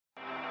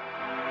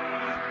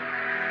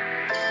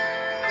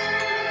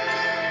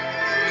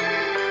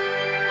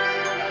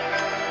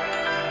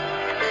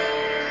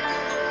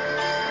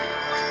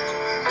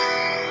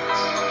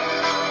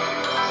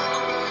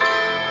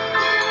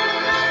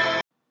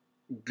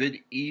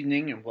Good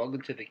evening and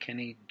welcome to the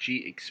Kenny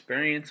G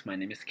Experience. My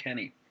name is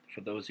Kenny.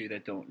 For those of you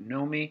that don't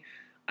know me,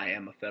 I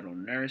am a federal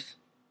nurse,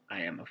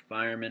 I am a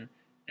fireman,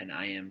 and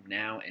I am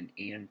now in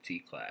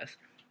EMT class.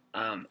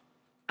 Um,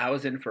 I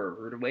was in for a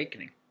rude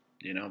awakening.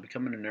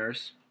 Becoming a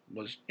nurse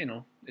was,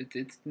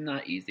 it's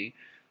not easy.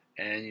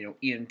 And,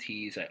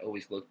 EMTs I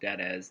always looked at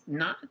as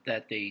not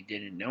that they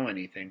didn't know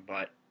anything,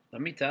 but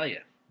let me tell you,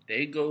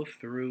 they go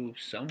through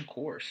some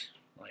course.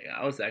 Like,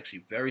 I was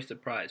actually very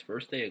surprised.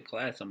 First day of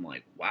class, I'm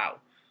like, wow,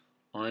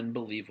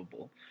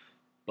 unbelievable.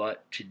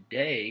 But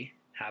today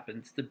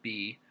happens to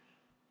be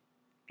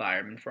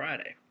Fireman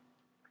Friday.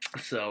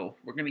 So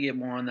we're going to get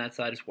more on that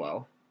side as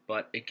well.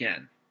 But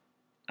again,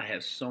 I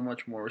have so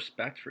much more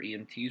respect for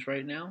EMTs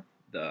right now.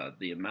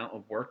 The amount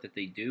of work that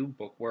they do,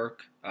 book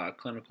work,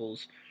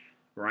 clinicals,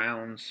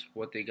 rounds,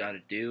 what they got to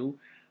do.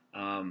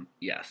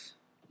 Yes.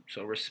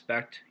 So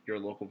respect your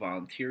local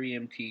volunteer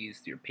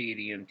EMTs, your paid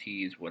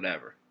EMTs,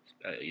 whatever.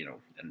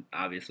 And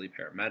obviously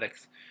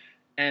paramedics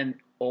and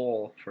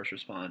all first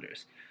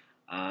responders.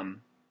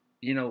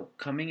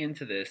 Coming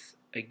into this,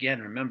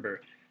 again,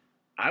 remember,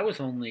 I was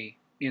only,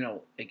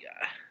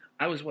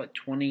 I was what,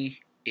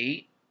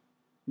 28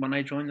 when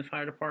I joined the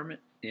fire department,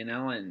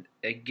 and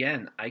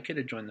again, I could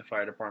have joined the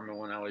fire department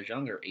when I was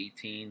younger,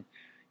 18,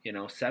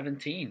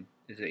 17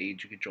 is the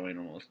age you could join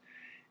almost.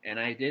 And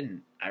I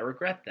didn't. I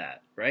regret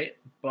that, right?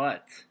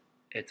 But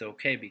it's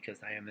okay because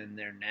I am in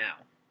there now,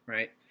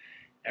 right?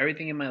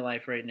 Everything in my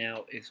life right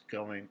now is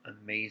going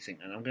amazing.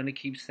 And I'm going to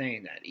keep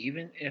saying that.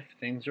 Even if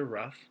things are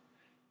rough,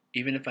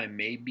 even if I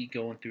may be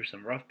going through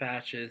some rough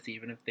patches,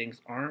 even if things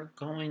aren't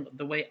going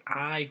the way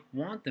I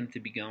want them to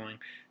be going,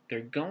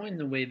 they're going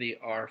the way they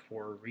are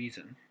for a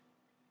reason.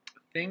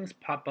 Things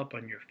pop up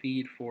on your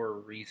feed for a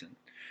reason.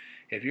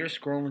 If you're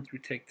scrolling through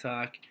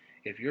TikTok,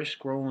 if you're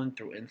scrolling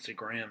through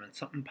Instagram and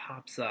something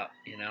pops up,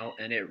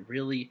 and it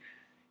really,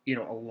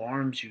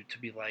 alarms you to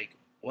be like,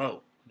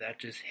 whoa, that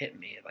just hit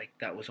me. Like,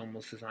 that was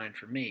almost designed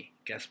for me.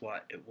 Guess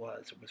what? It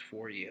was. It was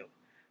for you.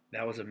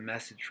 That was a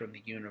message from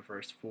the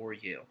universe for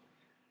you.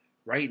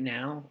 Right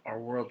now, our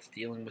world's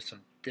dealing with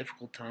some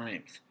difficult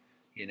times,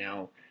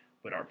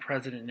 with our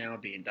president now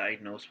being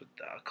diagnosed with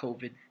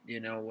COVID,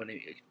 when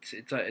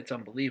it's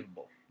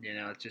unbelievable.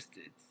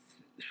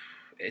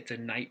 It's a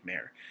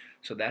nightmare.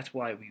 So that's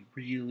why we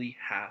really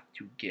have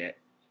to get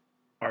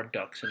our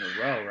ducks in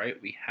a row, right?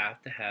 We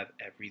have to have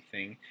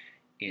everything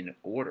in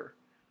order.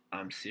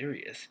 I'm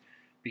serious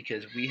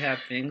because we have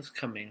things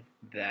coming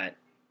that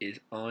is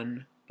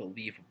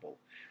unbelievable.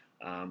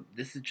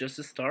 This is just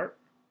a start.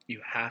 You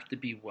have to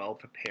be well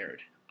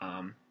prepared.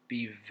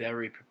 Be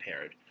very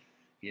prepared.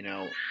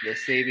 The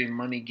saving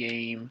money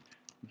game,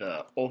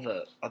 all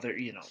the other,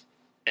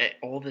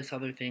 all this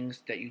other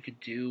things that you could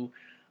do.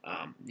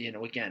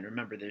 Again,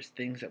 remember, there's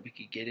things that we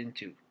could get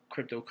into.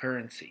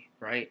 Cryptocurrency,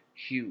 right?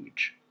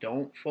 Huge.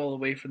 Don't fall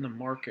away from the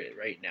market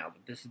right now.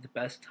 But this is the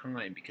best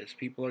time because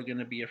people are going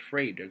to be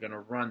afraid. They're going to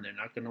run. They're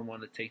not going to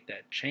want to take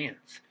that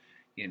chance.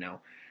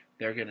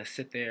 They're going to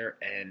sit there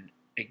and,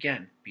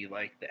 again, be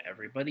like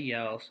everybody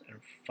else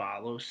and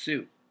follow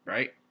suit,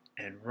 right?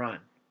 And run.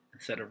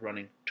 Instead of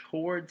running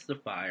towards the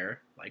fire,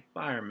 like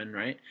firemen,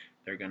 right?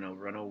 They're going to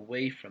run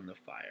away from the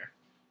fire,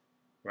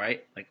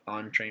 right? Like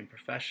untrained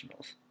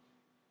professionals.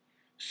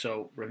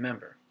 So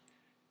remember,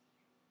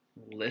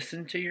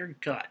 listen to your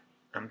gut.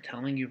 I'm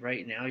telling you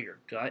right now, your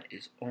gut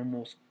is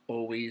almost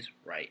always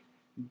right.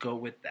 Go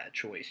with that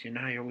choice.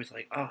 You're always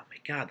like, oh my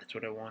God, that's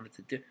what I wanted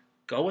to do.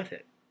 Go with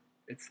it.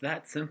 It's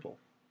that simple.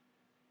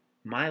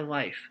 My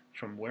life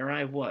from where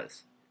I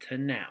was to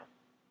now,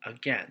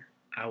 again,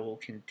 I will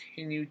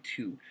continue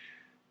to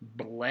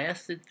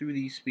blast it through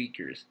these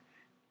speakers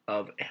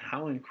of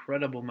how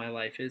incredible my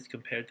life is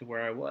compared to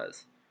where I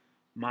was.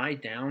 My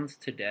downs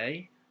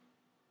today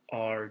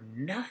are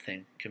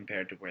nothing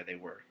compared to where they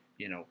were,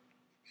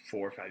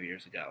 4 or 5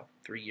 years ago,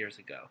 3 years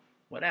ago,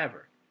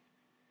 whatever.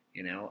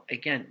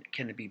 Again,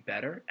 can it be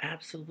better?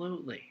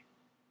 Absolutely.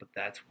 But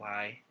that's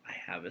why I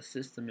have a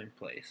system in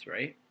place,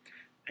 right?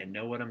 I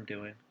know what I'm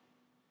doing.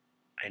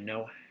 I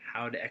know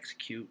how to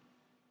execute.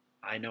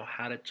 I know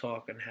how to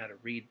talk and how to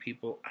read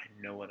people. I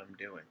know what I'm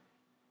doing.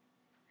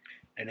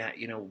 And that,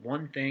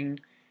 one thing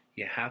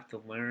you have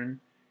to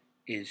learn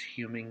is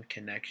human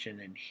connection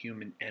and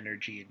human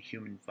energy and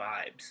human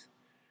vibes.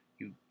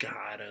 You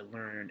gotta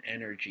learn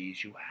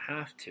energies. You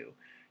have to.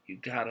 You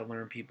gotta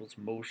learn people's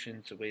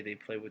motions, the way they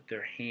play with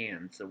their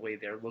hands, the way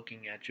they're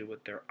looking at you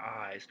with their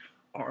eyes.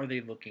 Are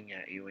they looking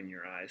at you in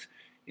your eyes?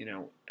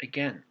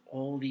 Again,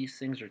 all these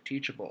things are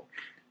teachable.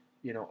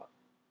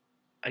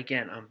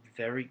 Again, I'm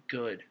very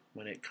good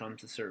when it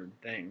comes to certain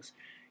things,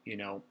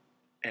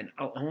 and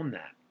I'll own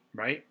that,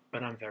 right?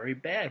 But I'm very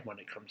bad when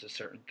it comes to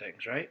certain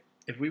things, right?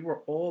 If we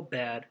were all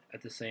bad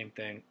at the same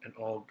thing and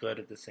all good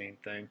at the same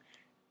thing,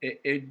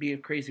 it'd be a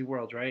crazy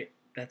world, right?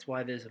 That's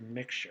why there's a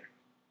mixture,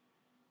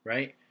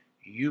 right?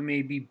 You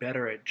may be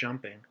better at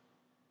jumping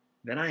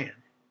than I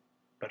am,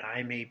 but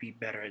I may be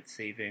better at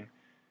saving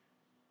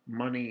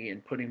money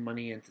and putting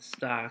money into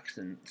stocks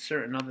and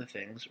certain other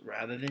things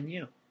rather than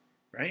you,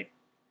 right?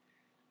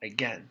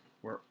 Again,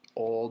 we're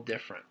all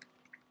different.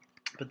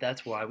 But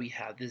that's why we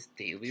have this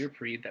daily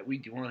reprieve that we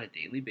do on a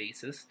daily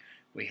basis.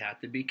 We have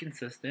to be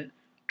consistent.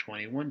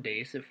 21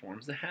 days, it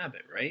forms a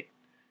habit, right?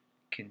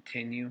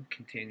 Continue,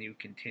 continue,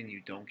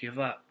 continue. Don't give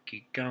up.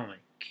 Keep going.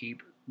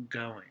 Keep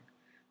going.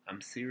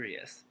 I'm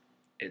serious.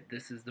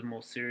 This is the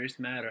most serious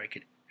matter I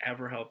could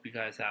ever help you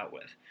guys out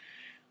with.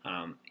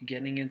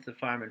 Getting into the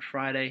Fireman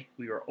Friday,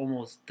 we were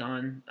almost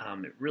done.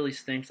 It really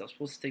stinks. I was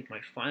supposed to take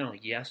my final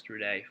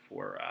yesterday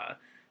for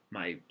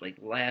my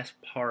last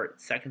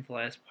part, second to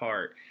last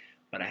part,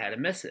 but I had to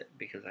miss it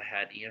because I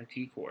had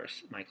EMT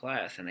course, my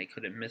class, and I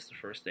couldn't miss the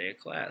first day of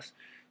class.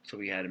 So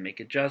we had to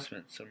make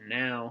adjustments. So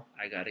now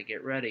I got to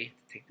get ready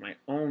to take my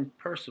own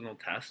personal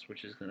test,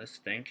 which is going to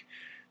stink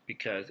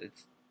because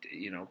it's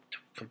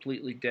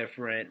completely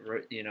different.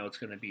 It's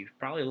going to be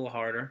probably a little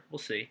harder. We'll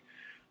see.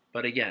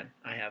 But again,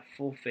 I have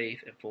full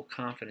faith and full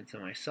confidence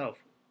in myself,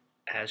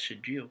 as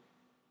should you,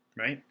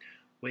 right?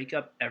 Wake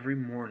up every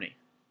morning,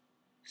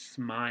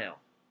 smile.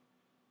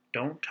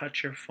 Don't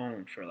touch your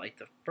phone for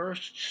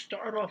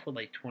start off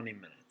with 20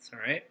 minutes, all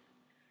right?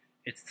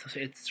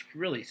 It's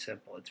really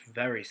simple. It's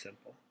very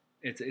simple.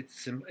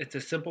 It's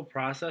a simple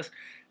process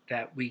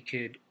that we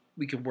could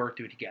work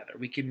through together.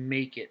 We can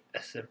make it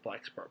a simple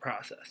expert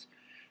process,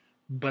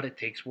 but it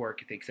takes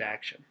work. It takes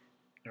action.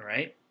 All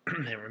right.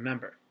 And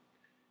remember,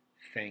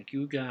 thank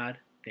you God,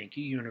 thank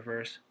you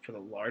universe for the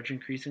large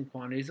increase in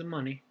quantities of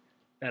money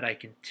that I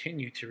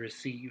continue to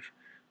receive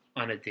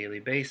on a daily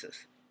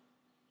basis.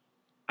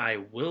 I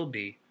will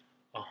be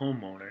a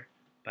homeowner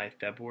by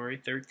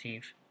February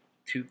 13th,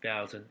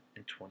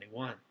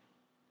 2021,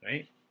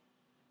 right?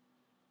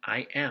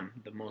 I am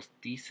the most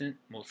decent,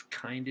 most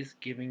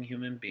kindest giving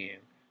human being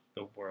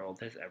the world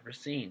has ever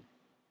seen.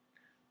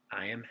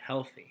 I am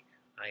healthy.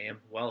 I am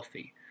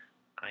wealthy.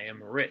 I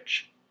am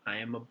rich. I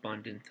am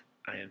abundant.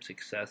 I am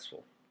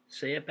successful.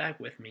 Say it back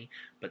with me,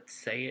 but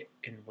say it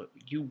in what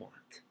you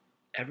want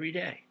every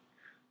day.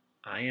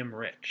 I am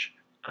rich.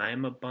 I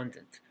am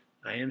abundant.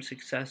 I am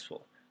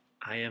successful.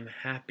 I am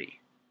happy.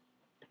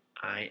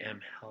 I am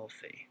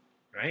healthy.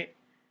 Right?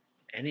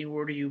 Any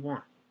order you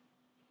want.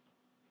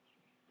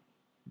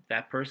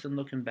 That person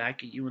looking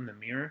back at you in the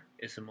mirror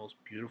is the most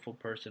beautiful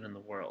person in the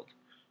world.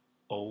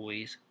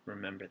 Always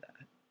remember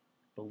that.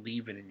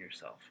 Believe it in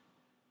yourself.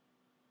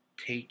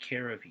 Take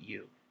care of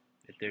you.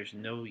 If there's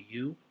no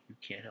you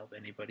can't help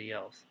anybody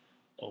else.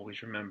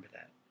 Always remember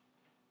that.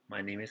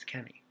 My name is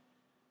Kenny.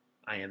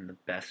 I am the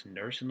best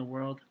nurse in the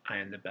world. I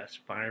am the best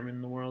fireman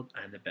in the world.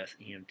 I am the best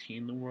EMT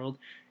in the world.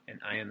 And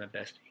I am the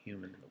best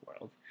human in the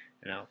world.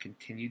 And I'll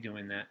continue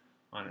doing that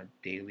on a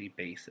daily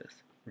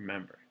basis.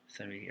 Remember,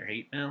 send me your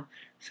hate mail.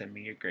 Send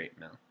me your great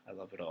mail. I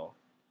love it all.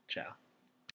 Ciao.